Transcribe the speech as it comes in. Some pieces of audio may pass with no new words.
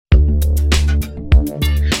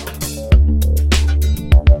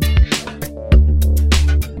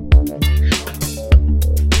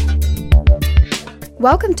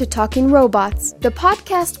Welcome to Talking Robots, the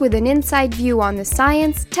podcast with an inside view on the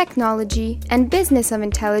science, technology, and business of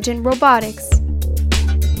intelligent robotics.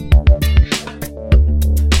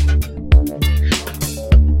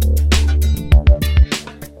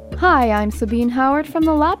 Hi, I'm Sabine Howard from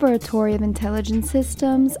the Laboratory of Intelligent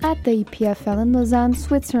Systems at the EPFL in Lausanne,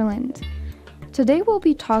 Switzerland. Today we'll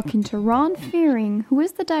be talking to Ron Fearing, who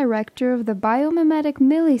is the director of the Biomimetic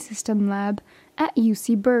Millisystem Lab at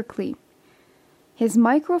UC Berkeley. His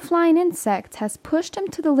microflying insect has pushed him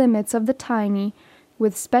to the limits of the tiny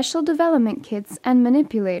with special development kits and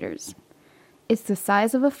manipulators. It's the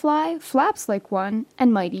size of a fly, flaps like one,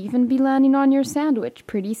 and might even be landing on your sandwich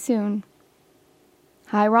pretty soon.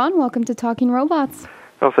 Hi Ron, welcome to Talking Robots.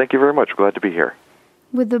 Oh, thank you very much. Glad to be here.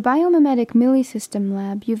 With the Biomimetic Millisystem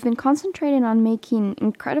Lab, you've been concentrating on making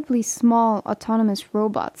incredibly small autonomous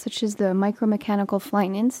robots, such as the Micromechanical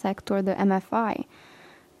Flying Insect or the MFI.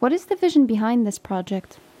 What is the vision behind this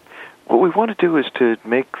project? What we want to do is to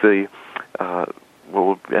make what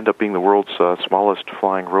will end up being the world's smallest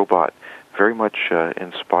flying robot, very much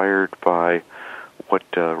inspired by what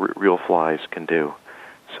real flies can do.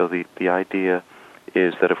 So the idea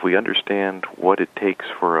is that if we understand what it takes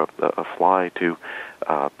for a fly to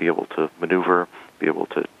be able to maneuver, be able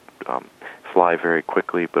to fly very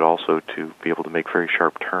quickly, but also to be able to make very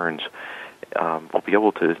sharp turns, we'll be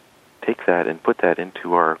able to take that and put that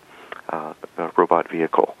into our robot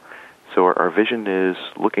vehicle. So our vision is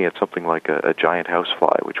looking at something like a giant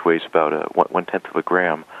housefly, which weighs about one-tenth of a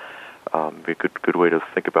gram. A good way to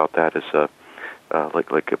think about that is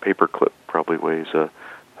like a paper clip probably weighs a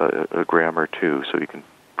gram or two. So you can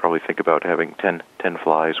probably think about having 10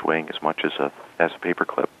 flies weighing as much as a paper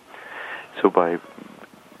clip. So by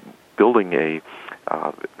building a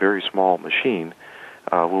very small machine,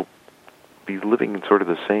 we'll be living in sort of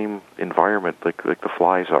the same environment like the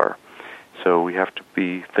flies are. So we have to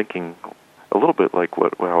be thinking a little bit like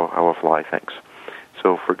how a fly thinks.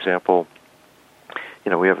 So, for example,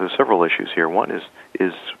 we have several issues here. One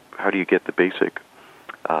is how do you get the basic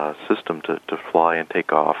system to fly and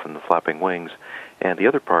take off and the flapping wings, and the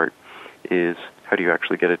other part is how do you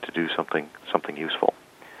actually get it to do something useful.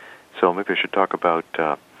 So maybe I should talk about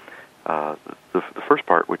the first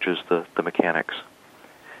part, which is the mechanics.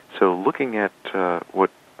 So looking at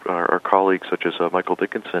what our colleagues such as Michael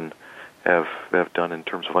Dickinson have done in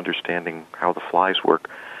terms of understanding how the flies work,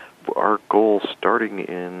 our goal we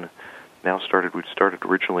started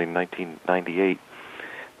originally in 1998,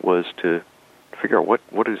 was to figure out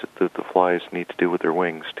what is it that the flies need to do with their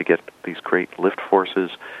wings to get these great lift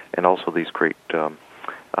forces and also these great,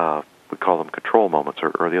 we call them control moments,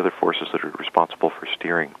 or the other forces that are responsible for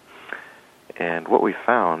steering. And what we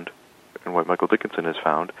found, and what Michael Dickinson has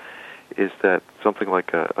found, is that something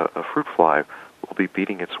like a fruit fly will be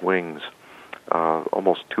beating its wings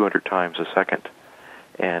almost 200 times a second.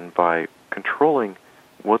 And by controlling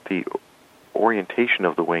what the orientation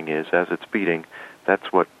of the wing is as it's beating,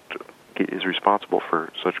 that's what is responsible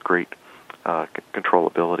for such great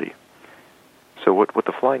controllability. So what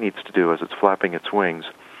the fly needs to do as it's flapping its wings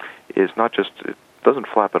is not just, it doesn't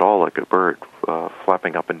flap at all like a bird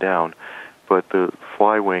flapping up and down, but the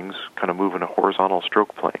fly wings kind of move in a horizontal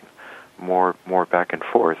stroke plane, more back and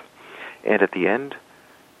forth. And at the end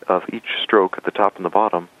of each stroke, at the top and the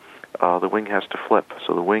bottom, the wing has to flip.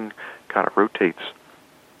 So the wing kind of rotates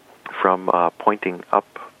from pointing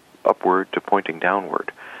upward to pointing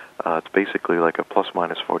downward. It's basically like a plus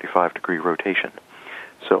minus 45 degree rotation.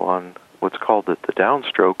 So on what's called the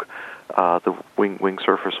downstroke, the wing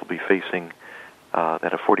surface will be facing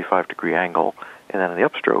at a 45 degree angle, and then on the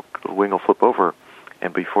upstroke, the wing will flip over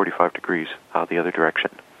and be 45 degrees the other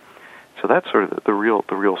direction. So that's sort of the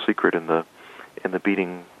real secret in the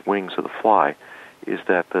beating wings of the fly, is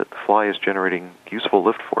that the fly is generating useful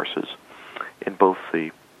lift forces in both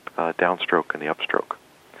the downstroke and the upstroke.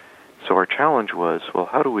 So our challenge was, well,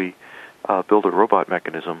 how do we build a robot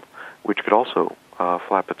mechanism which could also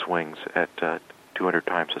flap its wings at 200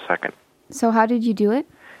 times a second? So how did you do it?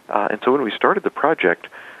 And so when we started the project,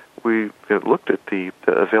 we looked at the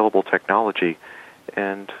available technology,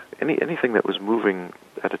 and anything that was moving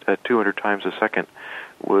at 200 times a second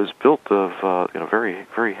was built of very,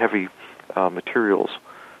 very heavy materials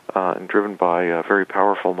and driven by very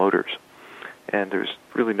powerful motors. And there's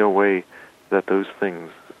really no way that those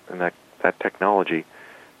things and that technology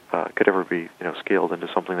could ever be scaled into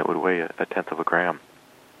something that would weigh a tenth of a gram.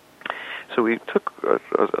 So we took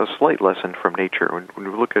a slight lesson from nature. When we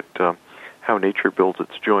look at how nature builds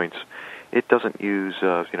its joints, it doesn't use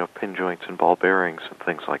pin joints and ball bearings and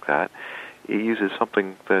things like that. It uses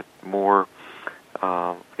something that more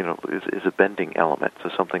is a bending element, so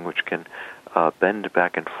something which can bend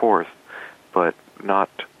back and forth, but not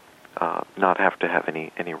have to have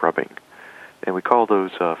any rubbing. And we call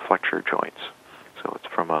those flexure joints. So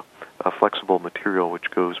it's from a flexible material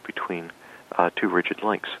which goes between two rigid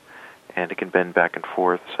links, and it can bend back and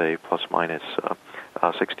forth, say plus minus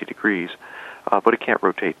 60 degrees, but it can't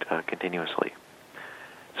rotate continuously.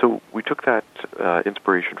 So we took that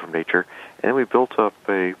inspiration from nature, and we built up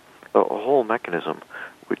a whole mechanism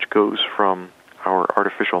which goes from our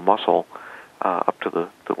artificial muscle up to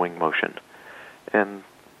the wing motion. And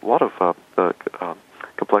a lot of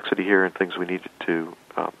complexity here and things we needed to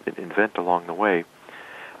invent along the way.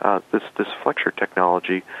 This flexure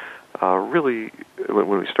technology really, when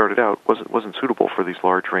we started out, wasn't suitable for these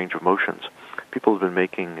large range of motions. People have been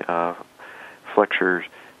making flexures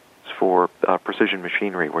for precision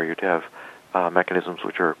machinery, where you'd have mechanisms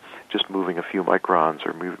which are just moving a few microns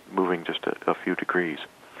or moving just a few degrees.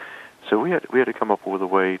 So we had to come up with a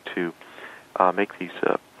way to make these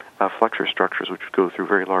flexure structures which go through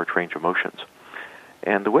very large range of motions.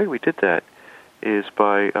 And the way we did that is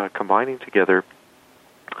by combining together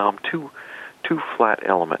two flat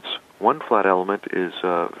elements. One flat element is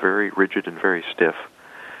very rigid and very stiff.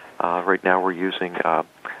 Right now we're using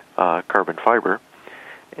carbon fiber.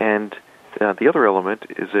 And the other element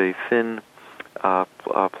is a thin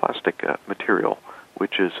plastic material,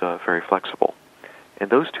 which is very flexible. And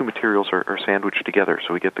those two materials are sandwiched together,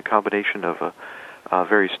 so we get the combination of a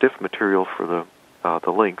very stiff material for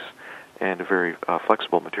the links and a very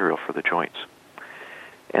flexible material for the joints.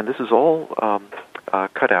 And this is all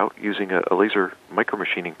cut out using a laser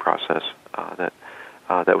micromachining process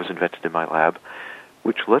that was invented in my lab,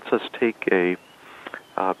 which lets us take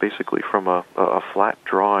basically from a flat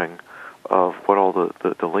drawing of what all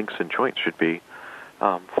the links and joints should be,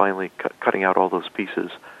 finally cutting out all those pieces,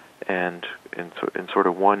 and in sort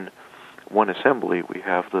of one assembly, we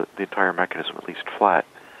have the entire mechanism at least flat.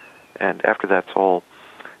 And after that's all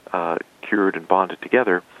cured and bonded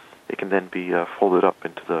together, it can then be folded up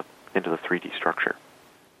into the 3D structure.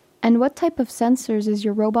 And what type of sensors is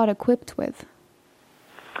your robot equipped with?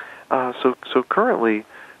 So currently,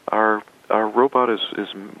 our robot is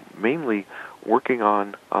mainly working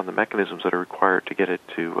on the mechanisms that are required to get it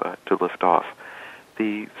to lift off.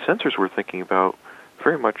 The sensors we're thinking about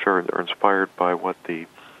very much are inspired by what the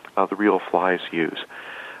real flies use.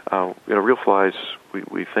 Real flies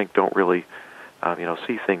we think don't really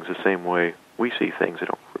see things the same way we see things. They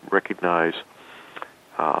don't recognize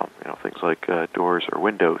things like doors or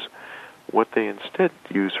windows. What they instead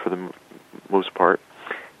use for the most part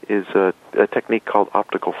is a technique called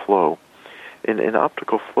optical flow. In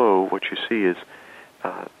optical flow, what you see is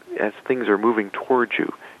as things are moving towards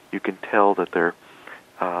you, you can tell that they're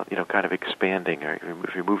kind of expanding.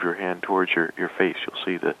 If you move your hand towards your face, you'll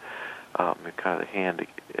see the kind of the hand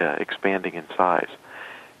expanding in size.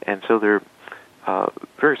 And so they're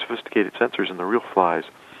very sophisticated sensors in the real flies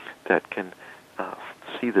that can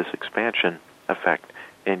see this expansion effect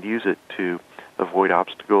and use it to avoid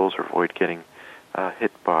obstacles or avoid getting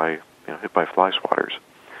hit by fly swatters,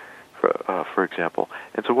 for example.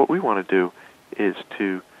 And so what we want to do is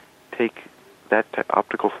to take that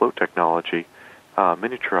optical flow technology,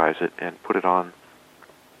 miniaturize it, and put it on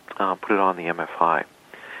the MFI.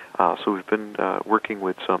 So we've been working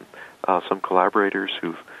with some collaborators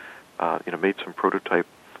who've made some prototype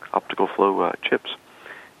optical flow chips,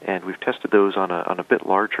 and we've tested those on a bit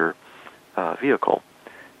larger vehicle.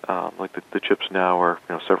 Like the chips now are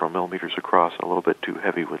several millimeters across and a little bit too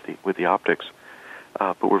heavy with the optics,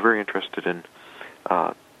 but we're very interested in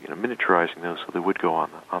miniaturizing those so they would go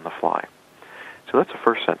on the fly. So that's the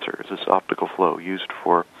first sensor, is this optical flow used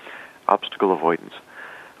for obstacle avoidance.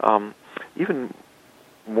 Even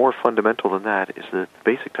more fundamental than that is the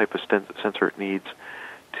basic type of sensor it needs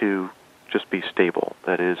to just be stable.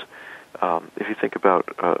 That is, if you think about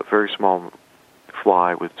a very small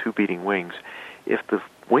fly with two beating wings, if the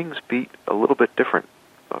wings beat a little bit different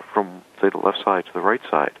from, say, the left side to the right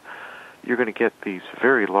side, you're going to get these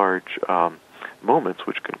very large moments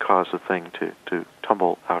which can cause the thing to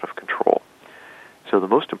tumble out of control. So the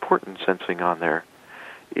most important sensing on there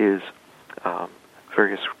is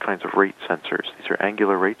various kinds of rate sensors. These are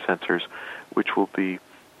angular rate sensors which will be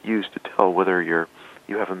used to tell whether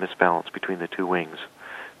you have a misbalance between the two wings,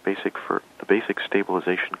 for the basic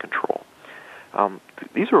stabilization control.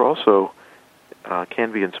 These are also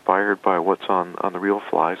can be inspired by what's on the real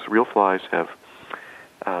flies. Real flies have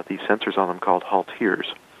these sensors on them called halteres,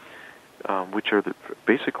 which are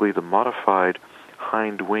basically the modified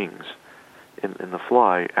hind wings in the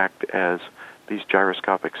fly act as these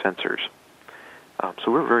gyroscopic sensors.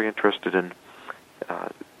 So we're very interested in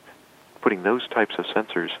putting those types of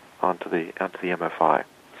sensors onto the MFI.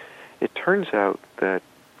 It turns out that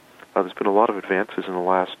there's been a lot of advances in the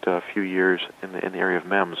last few years in the area of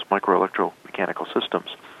MEMS, microelectromechanical systems,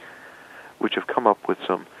 which have come up with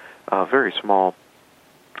some very small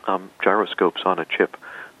gyroscopes on a chip,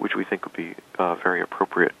 which we think would be very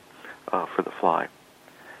appropriate for the fly.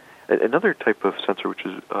 Another type of sensor, which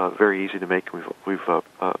is very easy to make, we've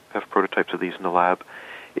have prototypes of these in the lab,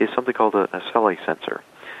 is something called an ocelli sensor.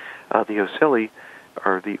 The ocelli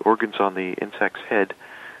are the organs on the insect's head,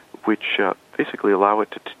 which basically allow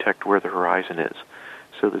it to detect where the horizon is.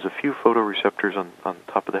 So there's a few photoreceptors on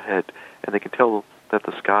top of the head, and they can tell that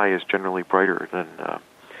the sky is generally brighter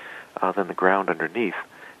than the ground underneath,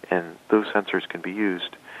 and those sensors can be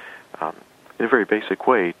used in a very basic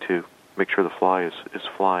way to make sure the fly is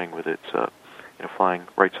flying with its flying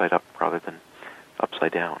right side up rather than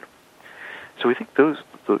upside down. So we think the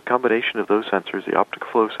combination of those sensors, the optic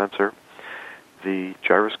flow sensor, the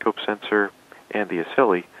gyroscope sensor, and the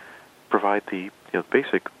ocelli, provide the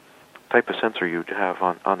basic type of sensor you'd have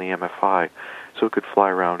on the MFI, so it could fly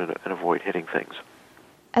around and avoid hitting things.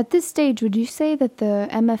 At this stage, would you say that the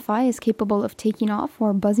MFI is capable of taking off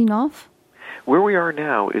or buzzing off? Where we are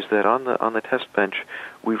now is that on the test bench,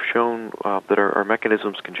 we've shown that our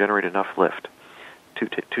mechanisms can generate enough lift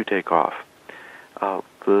to take off.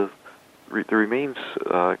 There remains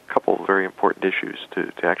a couple of very important issues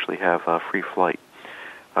to actually have free flight.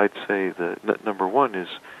 I'd say the number one is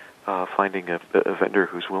finding a vendor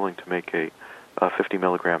who's willing to make a 50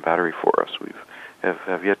 milligram battery for us. We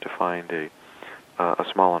have yet to find a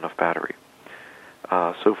small enough battery.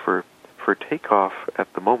 So for takeoff at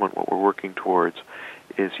the moment, what we're working towards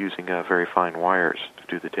is using very fine wires to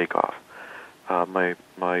do the takeoff. My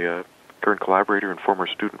current collaborator and former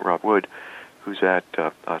student, Rob Wood, who's at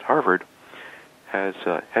Harvard, has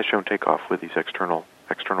shown takeoff with these external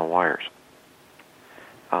wires.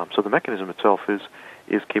 So the mechanism itself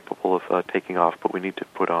is capable of taking off, but we need to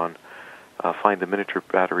find the miniature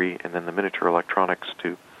battery and then the miniature electronics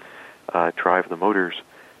to drive the motors,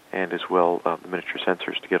 and as well the miniature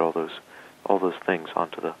sensors to get all those things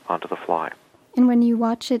onto the fly. And when you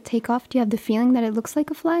watch it take off, do you have the feeling that it looks like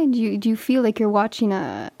a fly? Do you feel like you're watching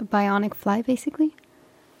a bionic fly, basically?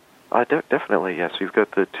 Definitely, yes. You've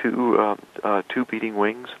got the two beating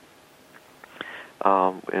wings,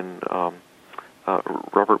 and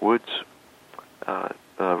Robert Wood's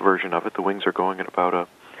version of it. The wings are going at about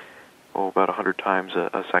 100 times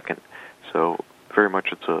a second. So very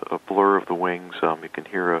much it's a blur of the wings. You can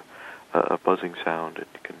hear a buzzing sound, and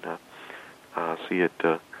you can see it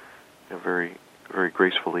very, very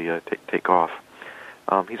gracefully take off.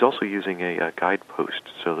 He's also using a guidepost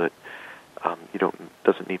so that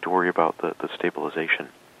doesn't need to worry about the stabilization.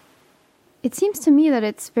 It seems to me that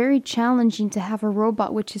it's very challenging to have a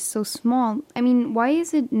robot which is so small. I mean, why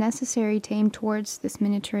is it necessary to aim towards this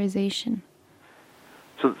miniaturization?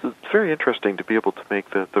 So it's very interesting to be able to make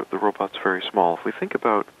the robots very small. If we think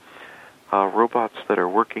about robots that are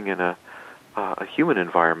working in a human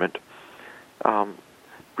environment,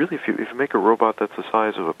 really, if you make a robot that's the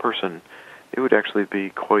size of a person, it would actually be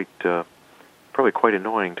probably quite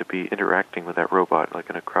annoying to be interacting with that robot, like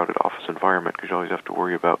in a crowded office environment, because you always have to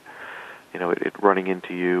worry about it running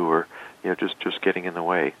into you or just getting in the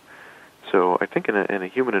way. So I think in a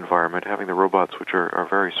human environment, having the robots, which are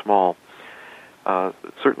very small,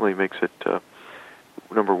 certainly makes it,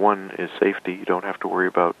 number one, is safety. You don't have to worry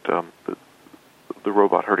about the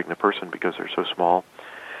robot hurting the person because they're so small.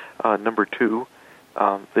 Number two,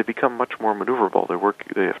 they become much more maneuverable.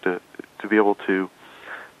 They have to be able to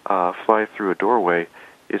fly through a doorway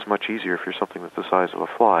is much easier if you're something that's the size of a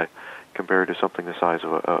fly compared to something the size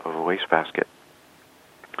of a wastebasket.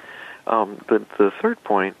 The third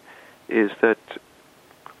point is that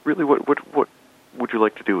really what would you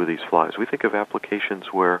like to do with these flies? We think of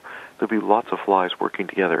applications where there'll be lots of flies working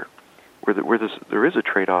together, where there is a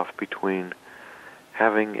trade-off between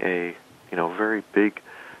having a very big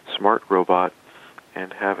smart robot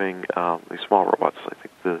and having these small robots. I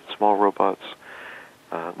think the small robots,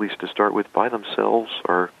 at least to start with, by themselves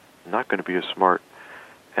are not going to be as smart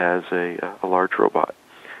as a large robot.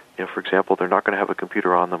 For example, they're not going to have a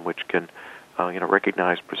computer on them which can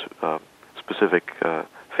recognize specific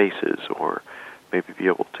faces or maybe be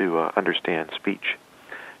able to understand speech.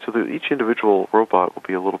 So that each individual robot will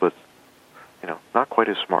be a little bit, not quite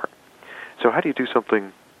as smart. So how do you do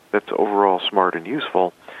something that's overall smart and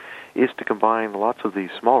useful is to combine lots of these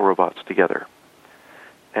small robots together.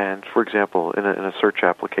 And for example, in a search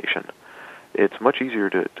application, it's much easier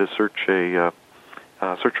to search a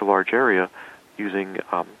large area using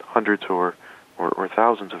hundreds or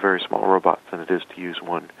thousands of very small robots than it is to use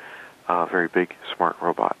one very big smart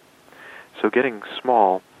robot. So getting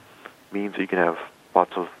small means you can have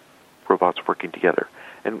lots of robots working together.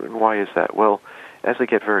 And why is that? Well, as they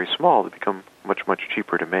get very small, they become much, much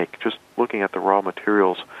cheaper to make. Just looking at the raw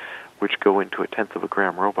materials which go into a tenth of a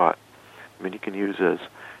gram robot, I mean, you can use as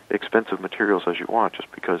expensive materials as you want,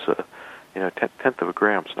 just because tenth of a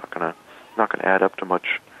gram is not going to add up to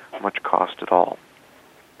much cost at all.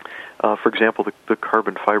 For example, the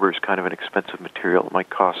carbon fiber is kind of an expensive material. It might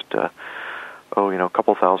cost a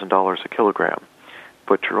couple $1,000s a kilogram,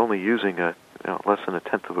 but you're only using less than a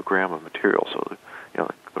tenth of a gram of material. So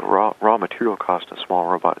the raw material cost in a small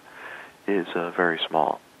robot is very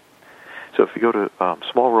small. So if you go to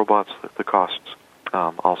small robots, the costs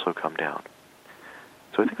also come down.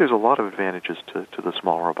 So I think there's a lot of advantages to the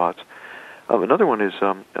small robots. Another one is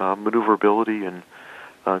maneuverability in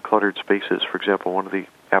cluttered spaces. For example, one of the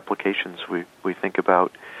applications we think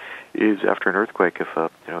about is after an earthquake, if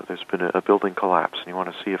there's been a building collapse and you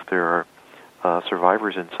want to see if there are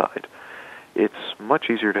survivors inside. It's much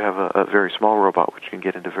easier to have a very small robot which can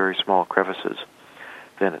get into very small crevices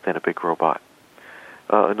than a big robot.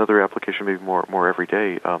 Another application, maybe more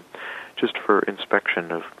everyday, just for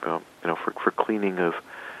inspection of for cleaning of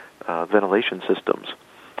ventilation systems.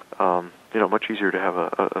 Much easier to have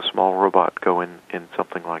a small robot go in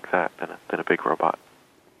something like that than a big robot.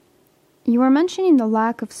 You were mentioning the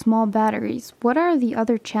lack of small batteries. What are the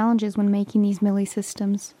other challenges when making these Millie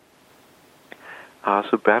systems?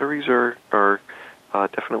 So batteries are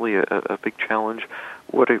definitely a big challenge.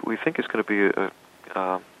 What we think is going to be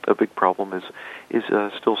a big problem is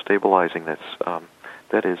still stabilizing this.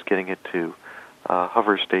 That is, getting it to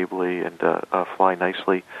hover stably and fly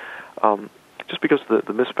nicely. Just because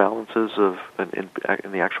the misbalances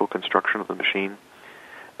in the actual construction of the machine,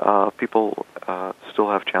 people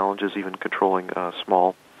still have challenges even controlling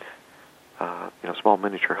small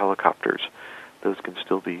miniature helicopters. Those can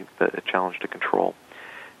still be a challenge to control.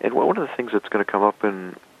 And one of the things that's going to come up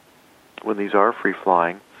when these are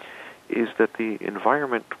free-flying is that the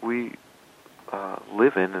environment we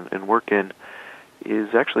live in and work in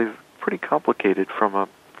is actually pretty complicated from an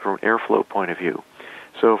airflow point of view.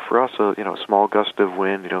 So for us, a small gust of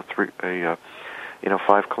wind, 5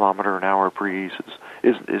 kilometer an hour breeze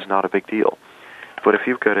is not a big deal. But if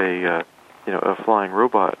you've got a flying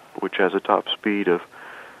robot which has a top speed of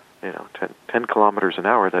 10 kilometers an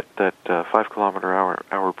hour, that 5 kilometer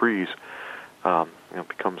hour breeze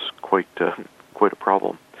becomes quite a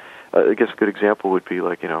problem. I guess a good example would be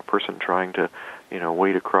like a person trying to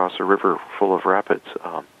wade across a river full of rapids.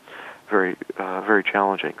 Very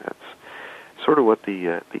challenging. That's sort of what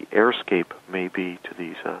the airscape may be to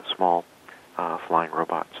these small flying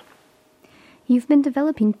robots. You've been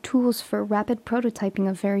developing tools for rapid prototyping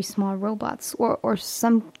of very small robots or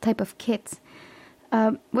some type of kits.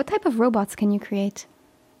 What type of robots can you create?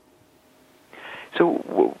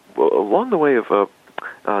 So along the way of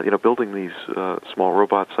building these small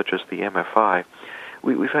robots such as the MFI,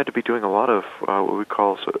 we've had to be doing a lot of what we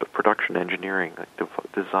call production engineering, like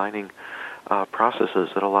designing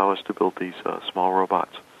processes that allow us to build these small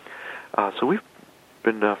robots. So we've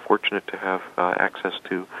been fortunate to have access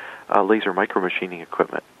to laser micromachining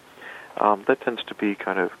equipment. That tends to be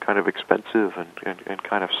kind of expensive and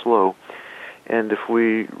kind of slow. And if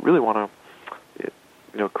we really want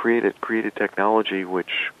to create a technology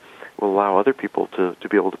which will allow other people to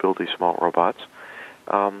be able to build these small robots,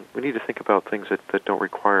 we need to think about things that don't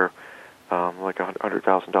require like a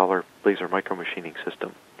 $100,000 laser micromachining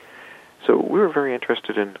system. So we were very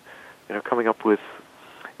interested in coming up with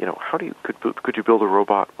how could you build a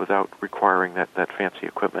robot without requiring that fancy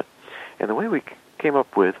equipment. And the way we came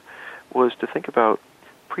up with was to think about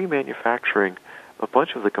pre-manufacturing a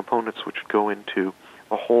bunch of the components which would go into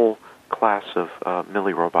a whole class of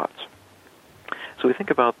Millie robots. So we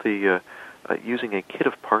think about the using a kit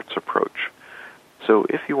of parts approach. So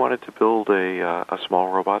if you wanted to build a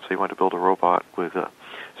small robot, say you want to build a robot with, a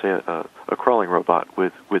crawling robot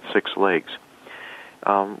with 6 legs,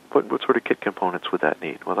 what sort of kit components would that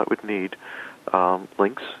need? Well, that would need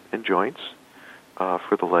links and joints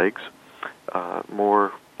for the legs,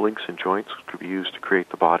 more links and joints could be used to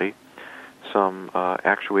create the body, some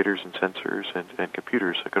actuators and sensors and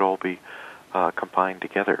computers that could all be combined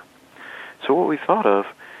together. So what we thought of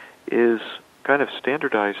is kind of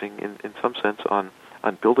standardizing, in some sense, on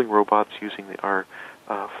building robots using our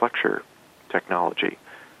flexure technology.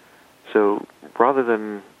 So rather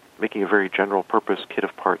than making a very general-purpose kit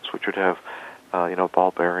of parts, which would have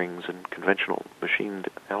ball bearings and conventional machined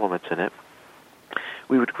elements in it,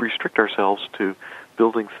 we would restrict ourselves to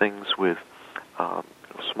building things with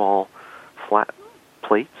small flat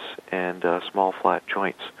plates and small flat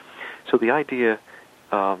joints. So the idea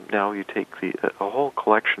now you take a whole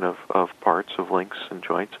collection of parts, of links and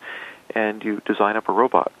joints, and you design up a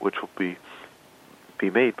robot, which will be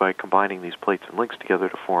made by combining these plates and links together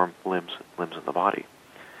to form limbs in the body.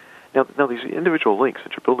 Now these individual links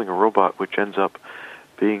that you're building a robot, which ends up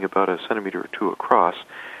being about a centimeter or two across,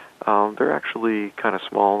 they're actually kind of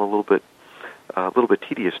small and a little bit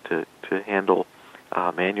tedious to handle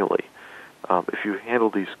manually. If you handle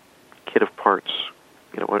these kit of parts,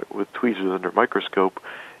 with tweezers under a microscope,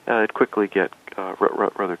 it'd quickly get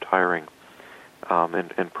rather tiring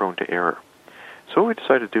and prone to error. So what we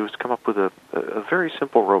decided to do is come up with a very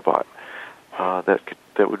simple robot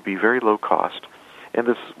that would be very low cost. And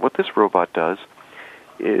what this robot does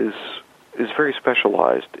is very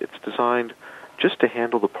specialized. It's designed just to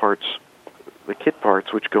handle the parts, the kit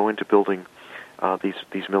parts, which go into building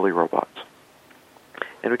these Millie robots.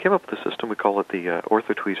 And we came up with a system. We call it the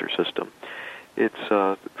orthotweezer system. It's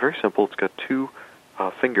very simple. It's got two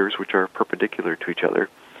fingers which are perpendicular to each other,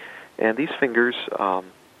 and these fingers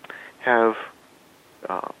have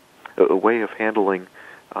a way of handling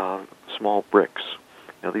small bricks.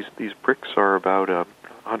 Now these bricks are about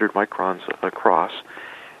 100 microns across,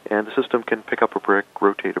 and the system can pick up a brick,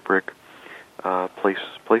 rotate a brick, place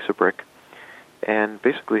a brick, and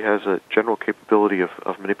basically has a general capability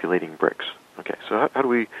of manipulating bricks. Okay, so how do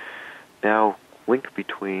we now link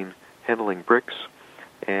between handling bricks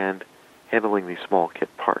and handling these small kit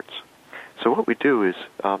parts? So what we do is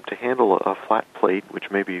to handle a flat plate,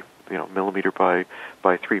 which may be millimeter by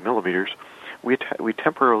 3 millimeters, we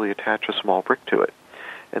temporarily attach a small brick to it.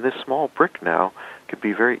 And this small brick now can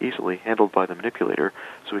be very easily handled by the manipulator,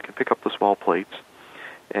 so we can pick up the small plates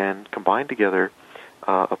and combine together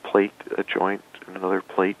a plate, a joint, and another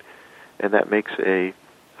plate, and that makes a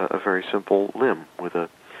very simple limb with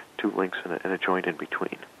two links and a joint in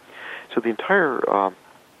between. So the entire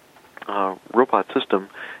robot system,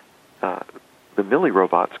 the Millie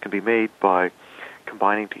robots, can be made by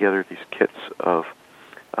combining together these kits of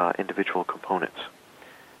individual components.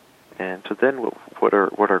 And so then what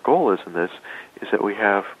our goal is in this is that we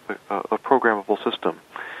have a programmable system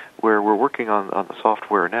where we're working on the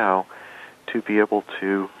software now to be able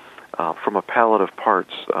to, from a palette of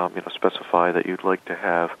parts, specify that you'd like to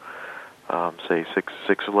have, say,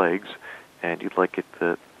 six legs, and you'd like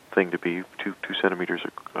the thing to be 2 centimeters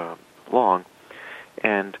long,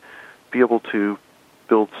 and be able to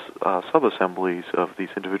build sub-assemblies of these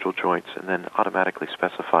individual joints and then automatically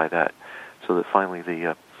specify that so that finally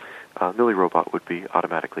the Millie robot would be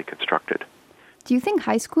automatically constructed. Do you think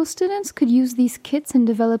high school students could use these kits and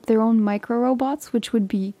develop their own micro-robots, which would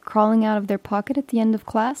be crawling out of their pocket at the end of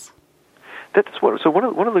class? So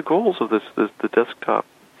one of the goals of the desktop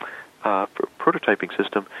prototyping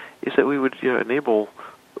system is that we would enable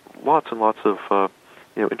lots and lots of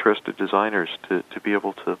interested designers to be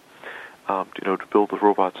able to to build the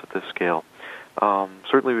robots at this scale.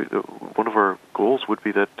 Certainly, one of our goals would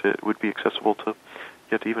be that it would be accessible to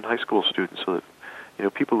even high school students, so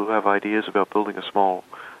that people who have ideas about building a small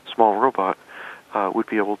robot would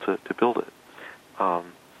be able to build it.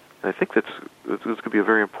 And I think this could be a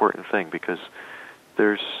very important thing, because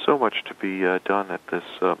there's so much to be done at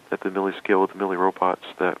the Millie scale with the Millie robots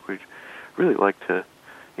that we'd really like to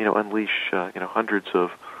unleash hundreds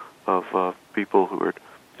of people who would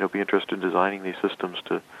be interested in designing these systems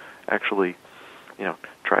to actually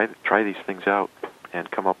try these things out and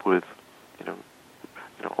come up with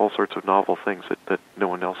all sorts of novel things that no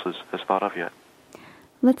one else has thought of yet.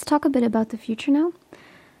 Let's talk a bit about the future now.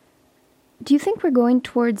 Do you think we're going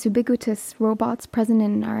towards ubiquitous robots present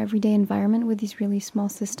in our everyday environment with these really small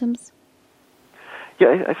systems?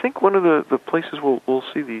 Yeah, I think one of the places we'll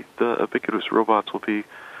see the ubiquitous robots will be,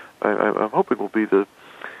 I'm hoping will be the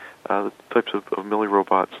types of Millie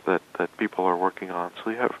robots that people are working on.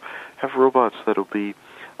 So you have robots that will be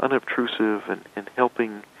unobtrusive and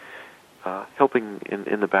helping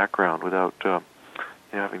in the background without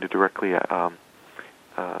having to directly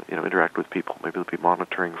interact with people. Maybe they'll be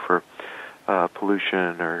monitoring for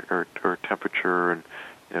pollution or temperature and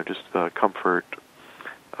just comfort.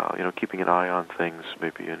 Keeping an eye on things,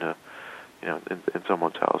 maybe in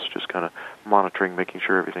someone's house, just kind of monitoring, making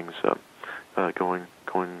sure everything's going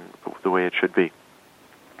the way it should be.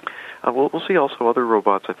 We'll see also other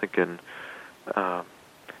robots, I think, in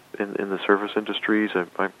the service industries.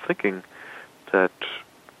 I'm thinking that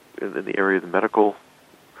in the area of the medical,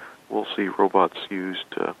 we'll see robots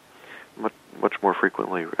used much more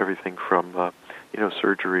frequently. Everything from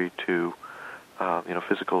surgery to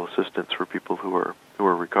physical assistance for people who are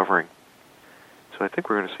recovering. So I think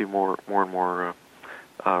we're going to see more and more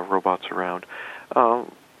robots around.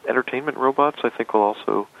 Entertainment robots, I think, will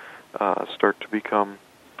also start to become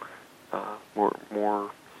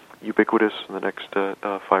more ubiquitous in the next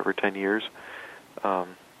 5 or 10 years. I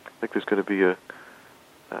think there's going to be a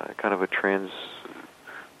kind of a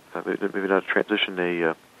maybe not a transition,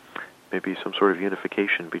 maybe some sort of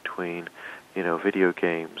unification between, video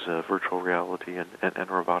games, virtual reality, and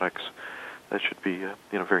robotics. That should be,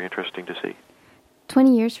 very interesting to see.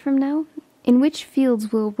 20 years from now, in which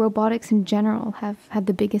fields will robotics in general have had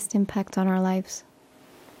the biggest impact on our lives?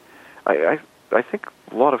 I think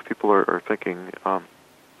a lot of people are thinking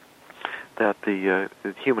that the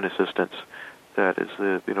human assistants, that is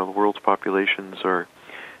the world's populations are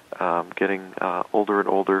getting older and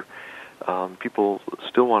older. People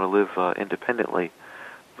still want to live independently,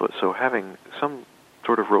 but so having some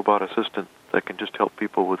sort of robot assistant that can just help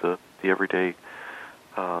people with the everyday,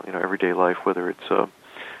 everyday life, whether it's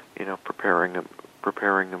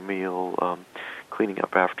preparing a meal, cleaning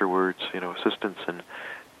up afterwards, assistance in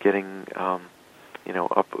getting up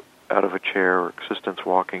out of a chair, or assistance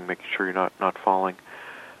walking, making sure you're not falling.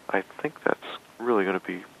 I think that's really going to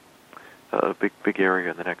be a big area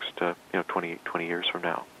in the next 20 years from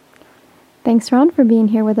now. Thanks, Ron, for being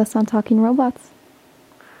here with us on Talking Robots.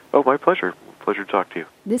 Oh, my pleasure. Pleasure to talk to you.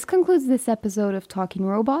 This concludes this episode of Talking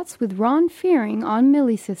Robots with Ron Fearing on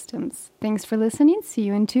Millie Systems. Thanks for listening. See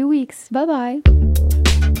you in 2 weeks. Bye-bye.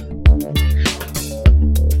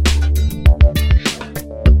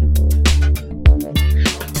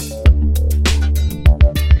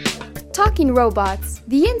 Talking Robots,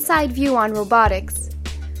 the inside view on robotics.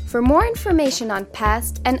 For more information on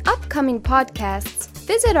past and upcoming podcasts,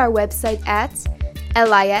 visit our website at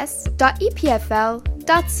lis.epfl.ch.